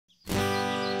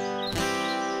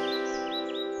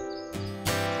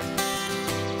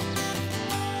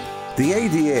The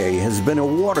ADA has been a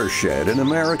watershed in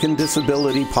American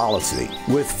disability policy,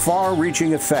 with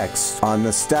far-reaching effects on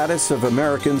the status of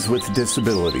Americans with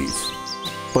disabilities,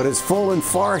 but has fallen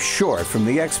far short from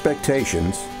the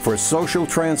expectations for social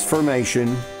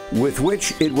transformation with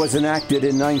which it was enacted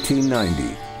in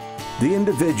 1990. The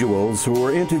individuals who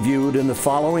were interviewed in the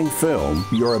following film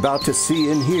you're about to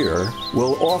see and hear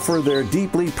will offer their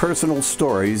deeply personal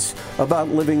stories about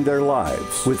living their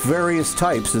lives with various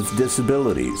types of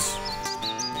disabilities.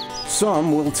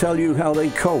 Some will tell you how they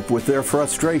cope with their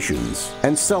frustrations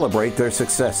and celebrate their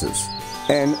successes,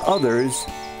 and others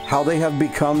how they have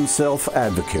become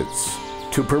self-advocates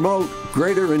to promote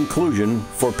greater inclusion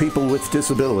for people with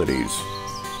disabilities.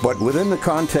 But within the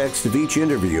context of each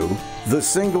interview, the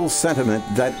single sentiment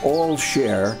that all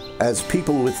share as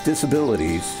people with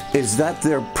disabilities is that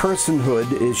their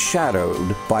personhood is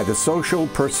shadowed by the social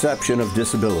perception of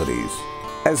disabilities.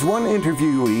 As one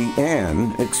interviewee,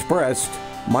 Anne, expressed,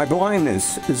 "My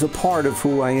blindness is a part of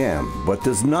who I am, but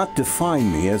does not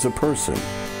define me as a person."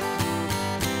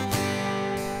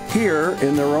 Here,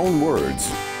 in their own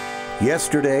words,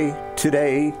 yesterday,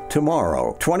 today,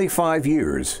 tomorrow, 25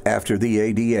 years after the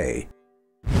ADA.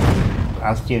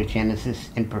 Osteogenesis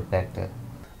imperfecta.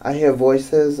 I hear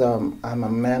voices. I'm a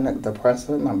manic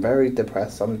depressive. I'm very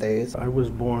depressed some days. I was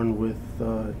born with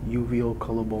uveal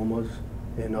colobomas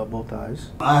in both eyes.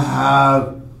 I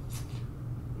have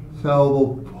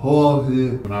cerebral palsy.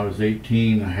 When I was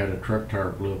 18, I had a truck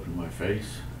tire blow up in my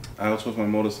face. I was with my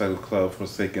motorcycle club,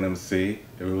 Forsaken MC,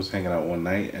 and we was hanging out one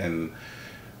night, and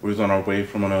we was on our way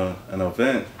from an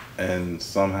event, and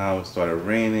somehow it started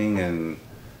raining, and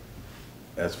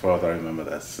as far as I remember,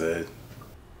 that's it.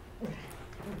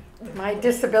 My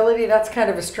disability, that's kind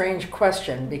of a strange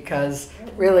question because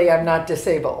really I'm not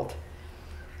disabled.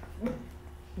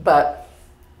 But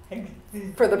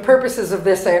for the purposes of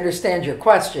this, I understand your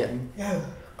question.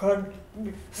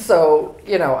 So,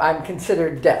 you know, I'm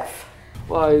considered deaf.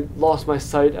 Well, I lost my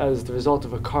sight as the result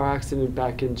of a car accident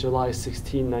back in July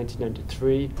 16,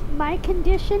 1993. My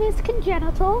condition is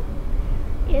congenital.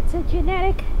 It's a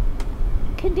genetic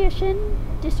condition,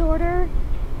 disorder.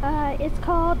 It's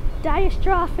called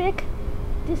diastrophic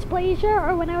dysplasia,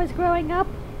 or when I was growing up,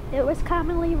 it was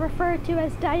commonly referred to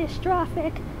as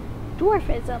diastrophic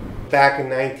dwarfism. Back in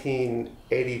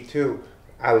 1982,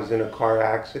 I was in a car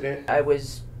accident. I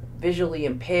was visually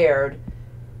impaired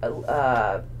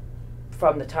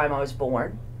from the time I was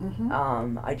born.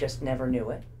 I just never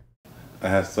knew it. I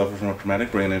had suffered from a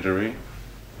traumatic brain injury.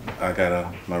 I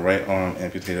got my right arm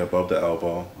amputated above the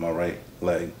elbow, my right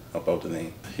leg above the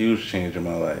knee. Huge change in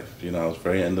my life. You know, I was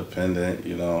very independent,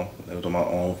 you know, lived on my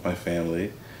own with my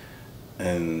family,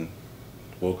 and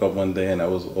woke up one day and I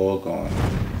was all gone.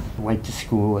 I went to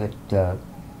school at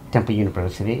Temple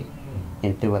University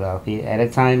in Philadelphia at a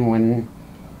time when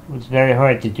it was very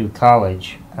hard to do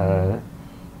college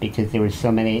because there were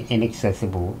so many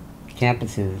inaccessible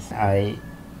campuses. I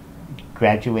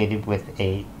graduated with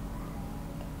a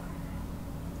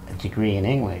degree in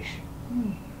English,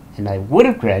 and I would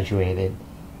have graduated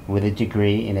with a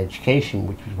degree in education,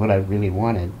 which was what I really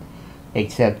wanted,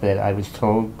 except that I was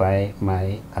told by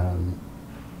my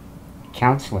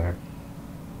counselor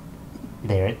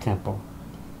there at Temple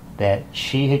that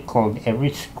she had called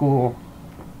every school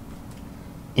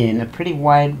in a pretty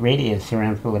wide radius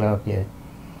around Philadelphia,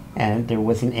 and there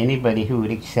wasn't anybody who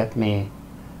would accept me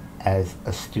as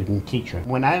a student teacher.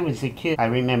 When I was a kid, I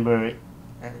remember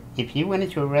if you went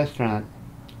into a restaurant,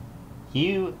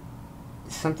 you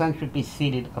sometimes would be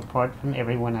seated apart from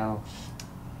everyone else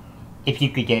if you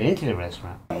could get into the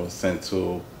restaurant. I was sent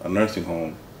to a nursing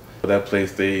home. That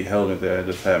place, they held me there,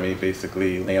 just had me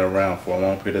basically laying around for a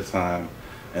long period of time.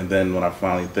 And then when I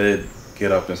finally did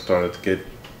get up and started to get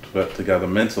together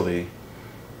mentally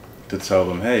to tell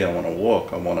them, hey, I want to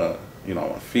walk, I want to, you know, I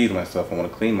want to feed myself, I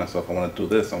want to clean myself, I want to do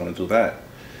this, I want to do that.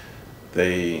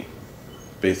 They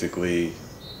basically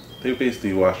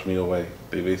washed me away.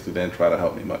 They basically didn't try to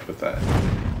help me much with that.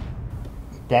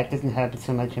 That doesn't happen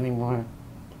so much anymore.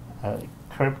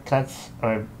 Curb cuts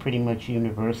are pretty much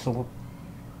universal,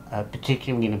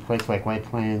 particularly in a place like White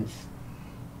Plains.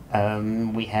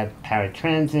 We have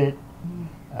paratransit,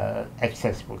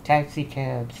 accessible taxi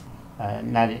cabs,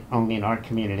 not only in our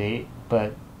community,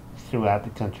 but throughout the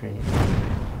country.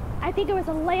 I think it was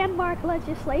a landmark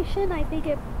legislation. I think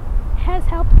it has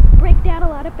helped break down a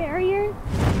lot of barriers.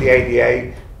 The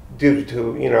ADA, due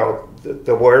to, you know,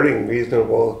 the wording,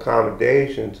 reasonable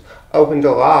accommodations, opened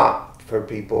a lot for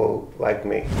people like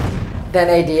me. Then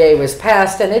ADA was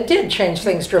passed, and it did change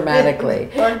things dramatically.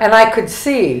 And I could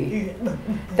see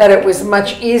that it was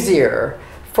much easier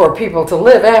for people to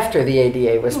live after the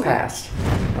ADA was passed.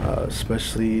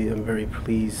 Especially, I'm very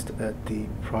pleased at the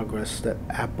progress that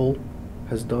Apple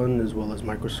has done, as well as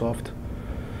Microsoft.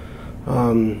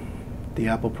 The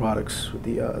Apple products,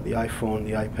 the iPhone,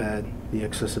 the iPad, the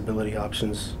accessibility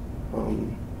options,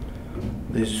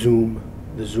 the zoom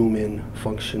in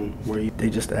function, where they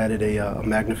just added a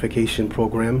magnification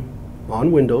program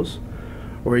on Windows,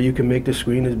 where you can make the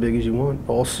screen as big as you want.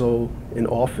 Also, in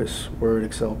Office, Word,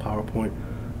 Excel, PowerPoint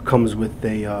comes with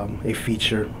a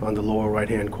feature on the lower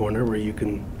right-hand corner where you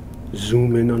can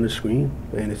zoom in on the screen,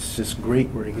 and it's just great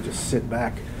where you can just sit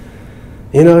back.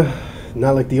 You know,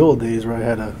 not like the old days where I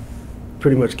had to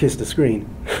pretty much kiss the screen.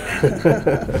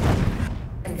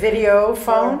 Video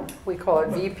phone, we call it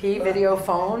VP, video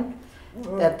phone,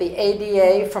 that the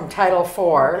ADA from Title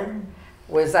IV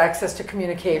was access to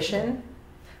communication,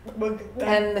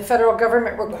 and the federal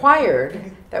government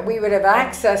required that we would have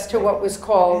access to what was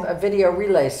called a video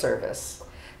relay service.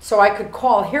 So I could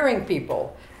call hearing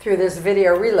people through this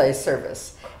video relay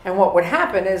service. And what would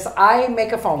happen is I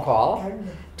make a phone call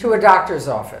to a doctor's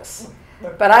office,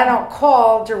 but I don't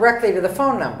call directly to the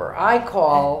phone number. I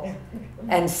call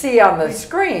and see on the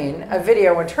screen a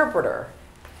video interpreter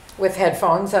with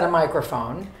headphones and a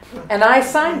microphone, and I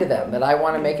sign to them that I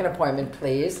want to make an appointment,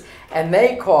 please, and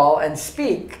they call and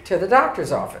speak to the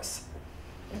doctor's office.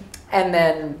 And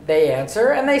then they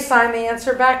answer, and they sign the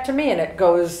answer back to me, and it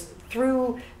goes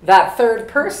through that third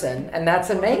person, and that's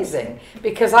amazing,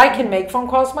 because I can make phone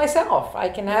calls myself. I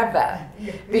can have that.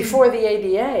 Before the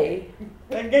ADA,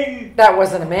 that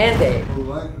wasn't a mandate.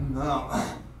 Right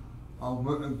now, I'm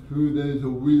working 2 days a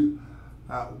week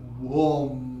at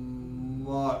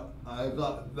Walmart. I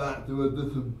got that through a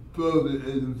disability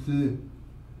agency.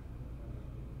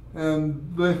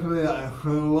 And basically I had a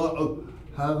lot of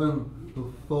having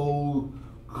to fold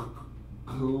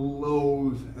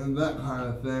clothes and that kind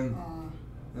of thing.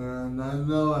 And I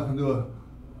know I can do it.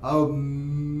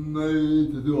 I'm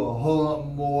made to do a whole lot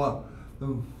more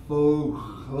than fold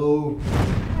clothes.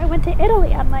 I went to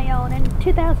Italy on my own in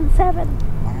 2007.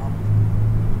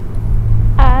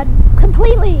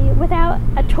 Completely without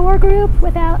a tour group,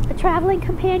 without a traveling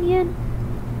companion.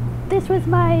 This was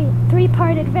my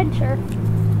 3-part adventure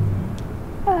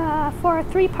for a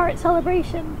 3-part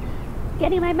celebration.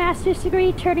 Getting my master's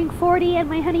degree, turning 40, and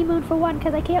my honeymoon for 1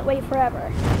 because I can't wait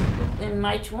forever. In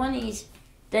my 20s,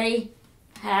 they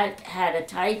had a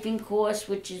typing course,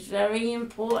 which is very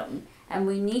important, and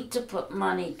we need to put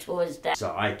money towards that.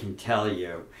 So I can tell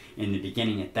you, in the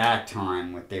beginning at that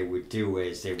time, what they would do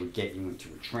is they would get you into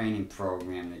a training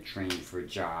program that trained you for a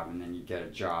job, and then you get a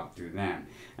job through them.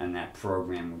 And that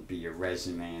program would be your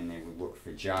resume, and they would look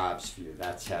for jobs for you.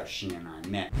 That's how she and I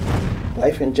met.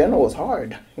 Life in general is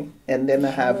hard. And then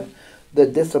to have the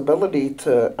disability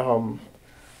to,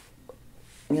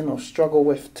 you know, struggle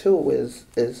with too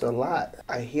is a lot.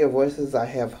 I hear voices, I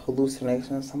have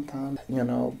hallucinations sometimes, you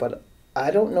know, but I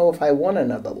don't know if I want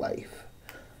another life.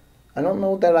 I don't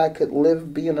know that I could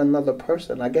live being another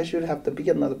person. I guess you'd have to be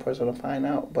another person to find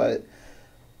out, but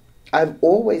I've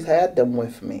always had them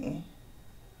with me,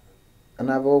 and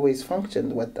I've always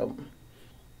functioned with them.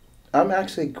 I'm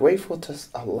actually grateful to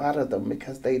a lot of them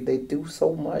because they do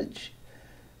so much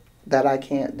that I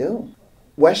can't do.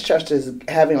 Westchester is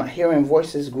having a Hearing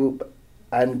Voices group.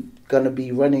 I'm going to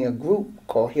be running a group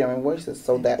called Hearing Voices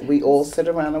so that we all sit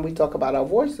around and we talk about our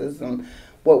voices and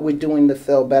what we're doing to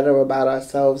feel better about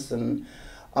ourselves, and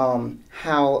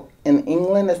how in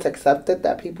England it's accepted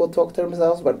that people talk to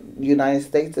themselves, but the United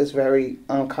States is very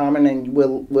uncommon, and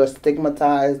we're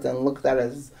stigmatized and looked at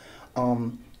as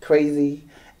crazy,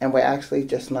 and we're actually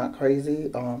just not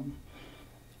crazy.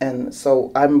 And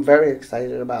so I'm very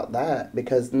excited about that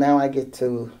because now I get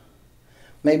to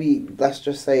maybe, let's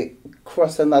just say,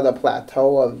 cross another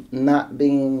plateau of not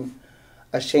being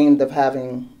ashamed of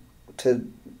having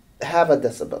to have a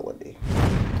disability.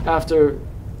 After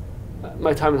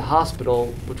my time in the hospital,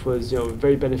 which was, you know,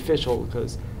 very beneficial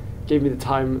because it gave me the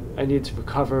time I needed to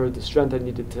recover, the strength I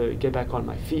needed to get back on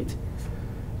my feet.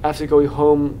 After going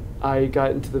home, I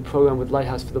got into the program with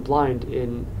Lighthouse for the Blind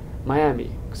in Miami,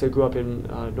 because I grew up in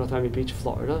North Miami Beach,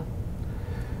 Florida.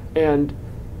 And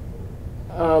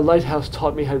Lighthouse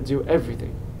taught me how to do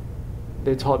everything.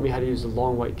 They taught me how to use the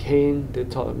long white cane. They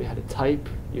taught me how to type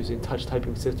using touch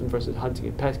typing system versus hunting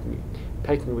and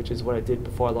pecking, which is what I did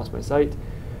before I lost my sight.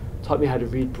 Taught me how to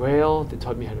read Braille. They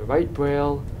taught me how to write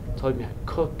Braille. Taught me how to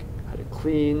cook, how to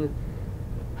clean,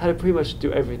 how to pretty much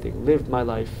do everything. Live my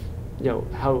life, you know,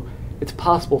 how it's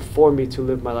possible for me to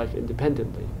live my life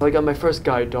independently. I got my first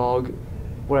guide dog.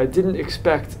 What I didn't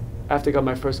expect after I got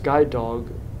my first guide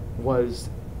dog was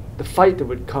the fight that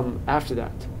would come after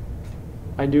that.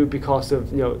 I knew because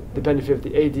of, you know, the benefit of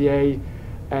the ADA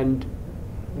And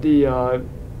the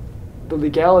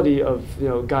legality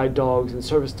of guide dogs and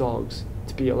service dogs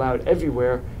to be allowed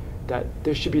everywhere, that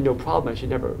there should be no problem. I should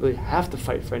never really have to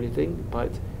fight for anything.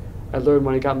 But I learned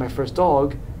when I got my first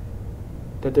dog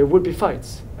that there would be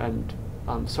fights. And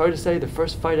I'm sorry to say, the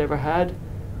first fight I ever had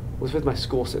was with my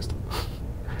school system.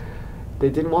 They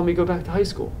didn't want me to go back to high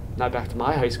school, not back to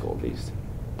my high school at least.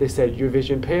 They said, you're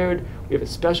vision impaired, we have a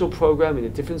special program in a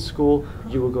different school,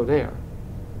 you will go there.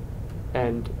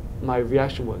 And my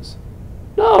reaction was,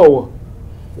 no!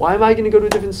 Why am I going to go to a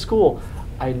different school?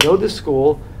 I know the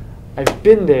school, I've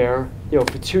been there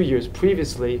for 2 years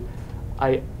previously.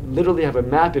 I literally have a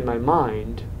map in my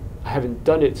mind. I haven't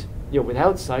done it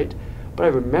without sight, but I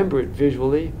remember it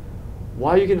visually.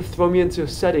 Why are you going to throw me into a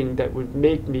setting that would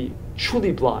make me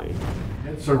truly blind? I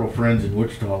had several friends in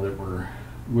Wichita that were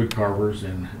wood carvers,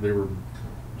 and they were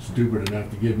stupid enough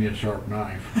to give me a sharp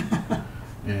knife.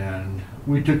 And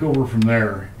we took over from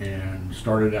there and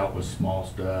started out with small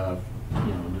stuff,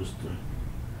 just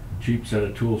a cheap set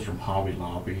of tools from Hobby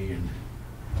Lobby,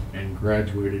 and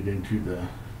graduated into the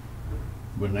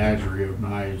menagerie of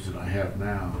knives that I have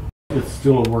now. It's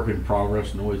still a work in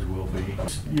progress and always will be.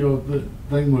 The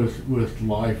thing with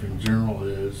life in general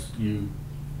is you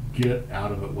get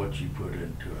out of it what you put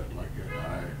into it. Like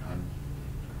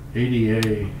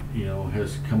ADA,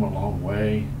 has come a long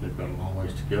way. They've got a long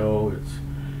ways to go.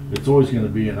 It's always going to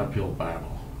be an uphill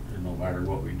battle, and no matter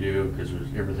what we do, because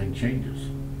everything changes.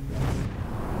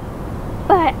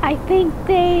 But I think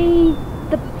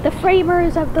the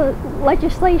framers of the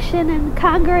legislation in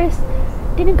Congress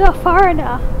didn't go far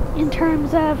enough in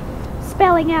terms of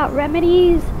spelling out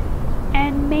remedies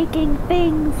and making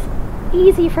things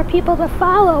easy for people to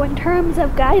follow in terms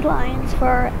of guidelines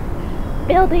for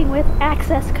building with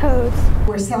access codes.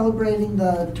 We're celebrating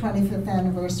the 25th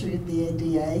anniversary of the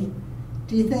ADA.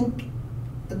 Do you think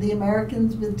the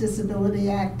Americans with Disability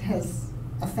Act has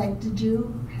affected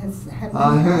you?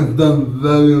 I have done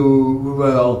very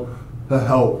well to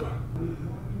help.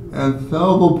 And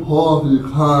cerebral palsy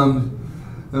comes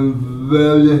in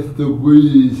various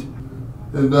degrees,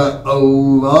 and that a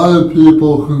lot of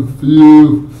people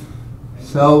confuse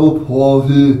cerebral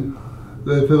palsy.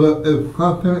 They feel like if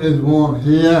something is wrong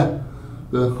here,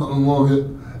 there's something wrong here.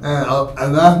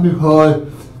 And that's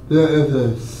because there is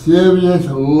a serious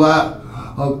lack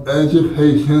of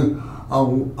education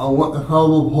on what the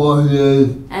cerebral palsy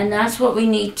is. And that's what we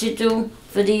need to do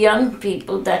for the young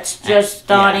people that's just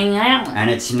starting out. And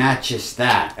it's not just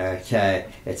that, okay?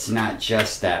 It's not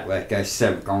just that. Like I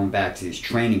said, going back to these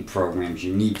training programs,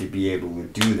 you need to be able to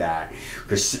do that.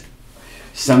 Because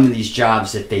some of these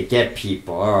jobs that they get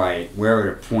people, all right,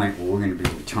 we're at a point where we're going to be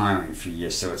retiring for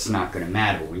years, so it's not going to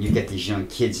matter. When you get these young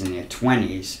kids in their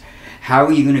 20s, how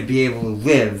are you going to be able to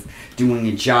live doing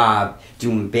a job,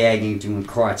 doing bagging, doing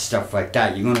carts, stuff like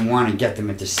that? You're going to want to get them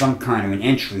into some kind of an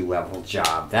entry-level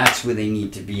job. That's where they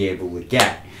need to be able to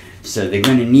get. So they're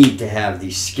going to need to have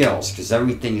these skills, because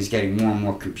everything is getting more and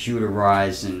more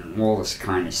computerized and all this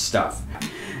kind of stuff.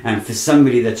 And for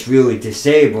somebody that's really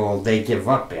disabled, they give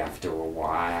up after a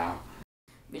while.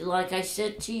 Like I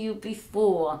said to you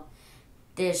before,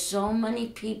 there's so many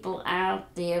people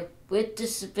out there with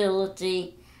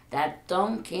disability that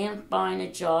can't find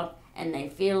a job, and they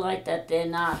feel like that they're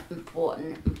not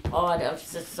important part of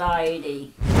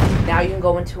society. Now you can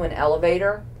go into an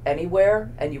elevator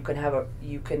anywhere, and you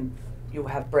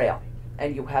have Braille,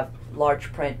 and you have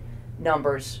large print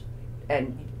numbers,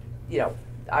 and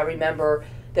I remember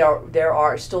there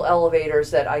are still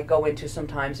elevators that I go into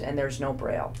sometimes, and there's no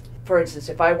Braille. For instance,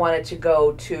 if I wanted to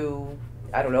go to,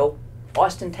 I don't know,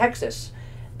 Austin, Texas,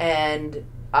 and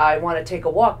I want to take a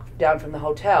walk down from the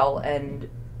hotel, and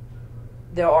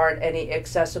there aren't any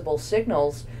accessible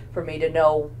signals for me to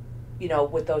know,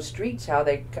 with those streets, how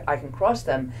I can cross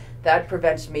them. That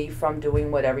prevents me from doing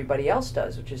what everybody else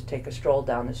does, which is take a stroll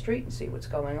down the street and see what's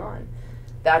going on.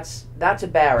 That's a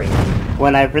barrier.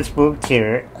 When I first moved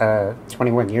here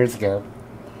 21 years ago,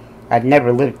 I'd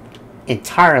never lived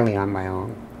entirely on my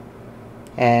own.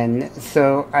 And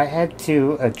so I had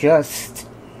to adjust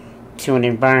to an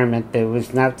environment that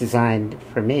was not designed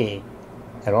for me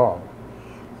at all.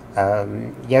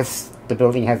 Yes, the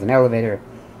building has an elevator.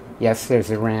 Yes, there's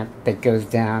a ramp that goes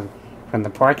down from the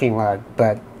parking lot.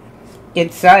 But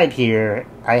inside here,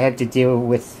 I had to deal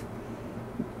with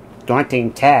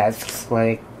daunting tasks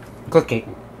like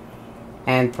cooking.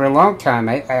 And for a long time,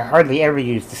 I hardly ever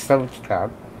used the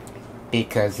stovetop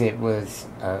because it was,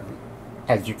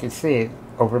 as you can see,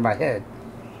 over my head.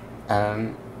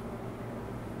 And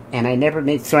I never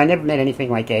made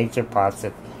anything like eggs or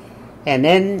pasta. And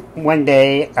then one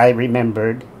day I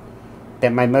remembered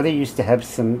that my mother used to have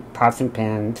some pots and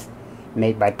pans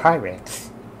made by Pyrex,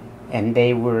 and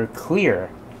they were clear.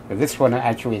 This one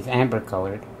actually is amber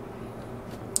colored,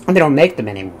 and they don't make them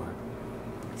anymore.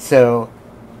 So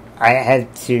I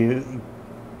had to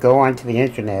go onto the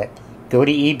internet, go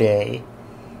to eBay,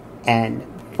 and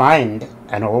find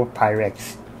an old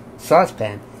Pyrex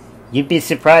saucepan. You'd be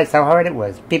surprised how hard it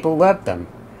was. People loved them.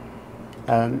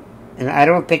 And I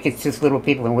don't think it's just little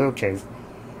people in wheelchairs.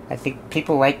 I think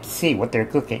people like to see what they're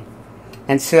cooking.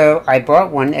 And so I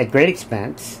bought one at great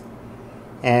expense,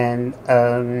 and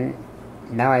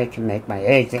now I can make my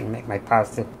eggs, I can make my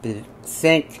pasta. The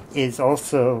sink is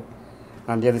also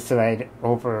on the other side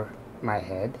over my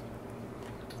head.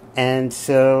 And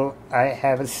so I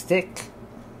have a stick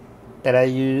that I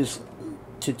use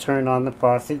to turn on the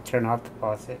faucet, turn off the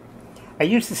faucet. I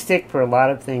use the stick for a lot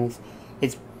of things.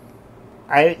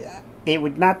 It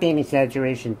would not be an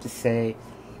exaggeration to say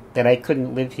that I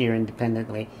couldn't live here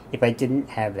independently if I didn't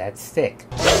have that stick.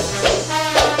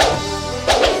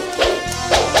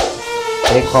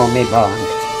 They call me Bond.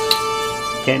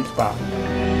 James Bond.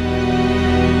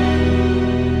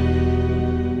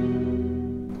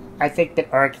 I think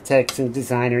that architects and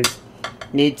designers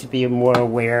need to be more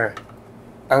aware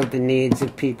of the needs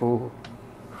of people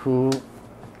who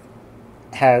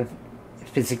have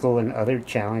physical and other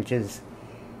challenges.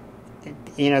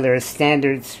 You know, there are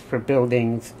standards for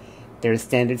buildings, there are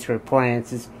standards for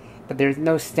appliances, but there's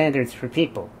no standards for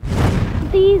people.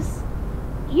 These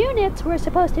units were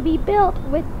supposed to be built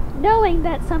with knowing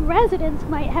that some residents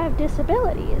might have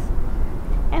disabilities.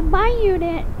 And my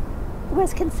unit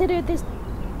was considered this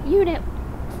unit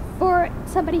for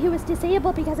somebody who was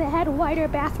disabled because it had wider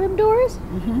bathroom doors,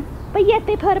 but yet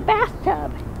they put a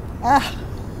bathtub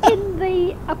in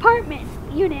the apartment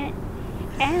unit.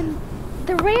 And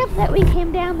the ramp that we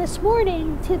came down this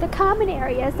morning to the common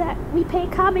areas that we pay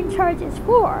common charges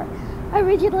for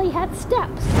originally had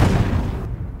steps.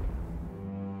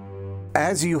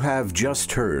 As you have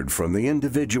just heard from the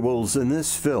individuals in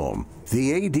this film,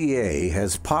 the ADA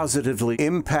has positively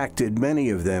impacted many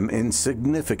of them in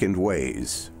significant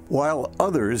ways, while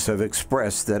others have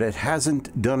expressed that it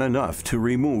hasn't done enough to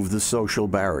remove the social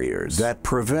barriers that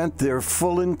prevent their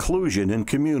full inclusion in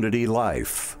community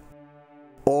life.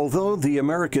 Although the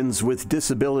Americans with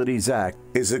Disabilities Act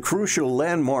is a crucial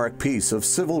landmark piece of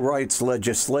civil rights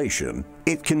legislation,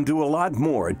 it can do a lot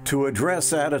more to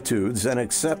address attitudes and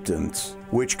acceptance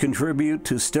which contribute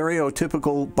to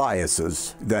stereotypical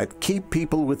biases that keep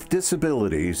people with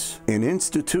disabilities in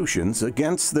institutions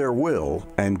against their will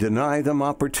and deny them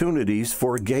opportunities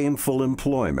for gainful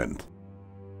employment.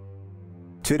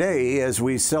 Today, as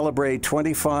we celebrate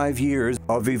 25 years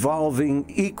of evolving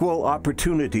equal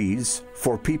opportunities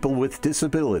for people with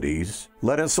disabilities,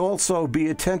 let us also be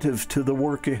attentive to the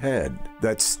work ahead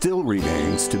that still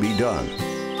remains to be done.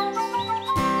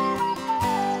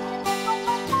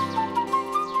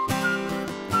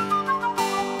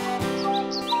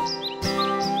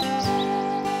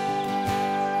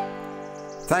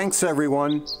 Thanks,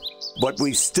 everyone. But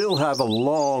we still have a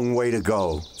long way to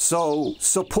go. So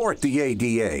support the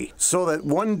ADA so that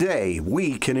one day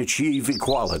we can achieve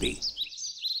equality.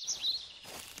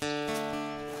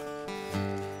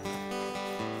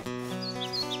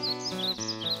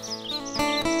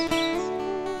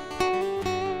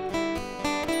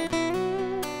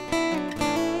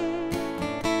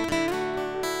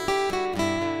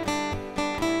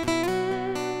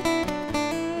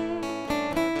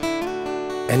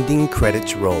 Ending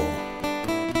credits roll.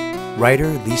 Writer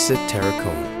Lisa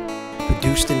Terracone.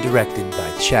 Produced and directed by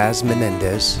Chaz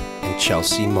Menendez and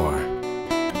Chelsea Marr.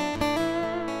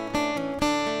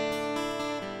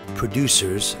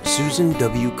 Producers Susan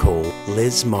W. Cole,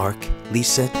 Liz Mark,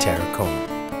 Lisa Terracone.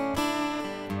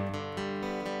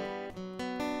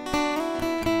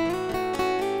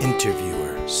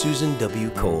 Interviewer Susan W.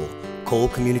 Cole, Cole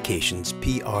Communications,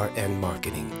 PR and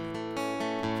Marketing.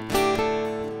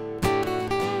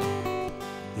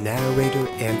 Narrator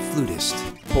and flutist,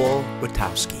 Paul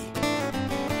Rotowski.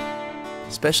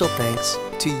 Special thanks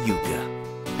to Yuga.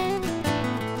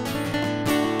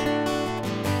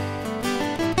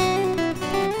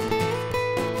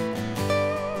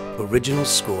 Original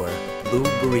score, Lou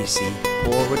Barisi,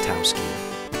 Paul Rotowski,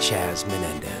 Chaz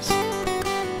Menendez.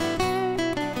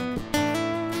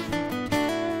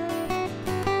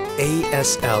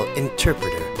 ASL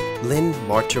Interpreter, Lynn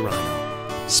Martirano.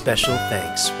 Special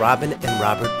thanks, Robin and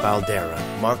Robert Baldera,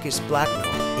 Marcus Blacknell,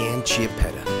 Ann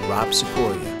Chiappetta, Rob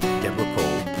Sikoria, Deborah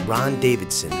Cole, Ron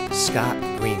Davidson, Scott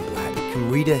Greenblatt,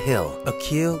 Kamrita Hill,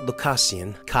 Akil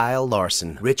Lucassian, Kyle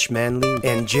Larson, Rich Manley,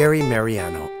 and Jerry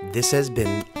Mariano. This has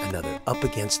been another Up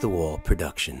Against the Wall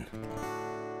production.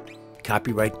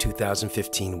 Copyright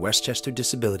 2015 Westchester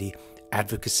Disability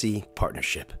Advocacy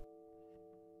Partnership.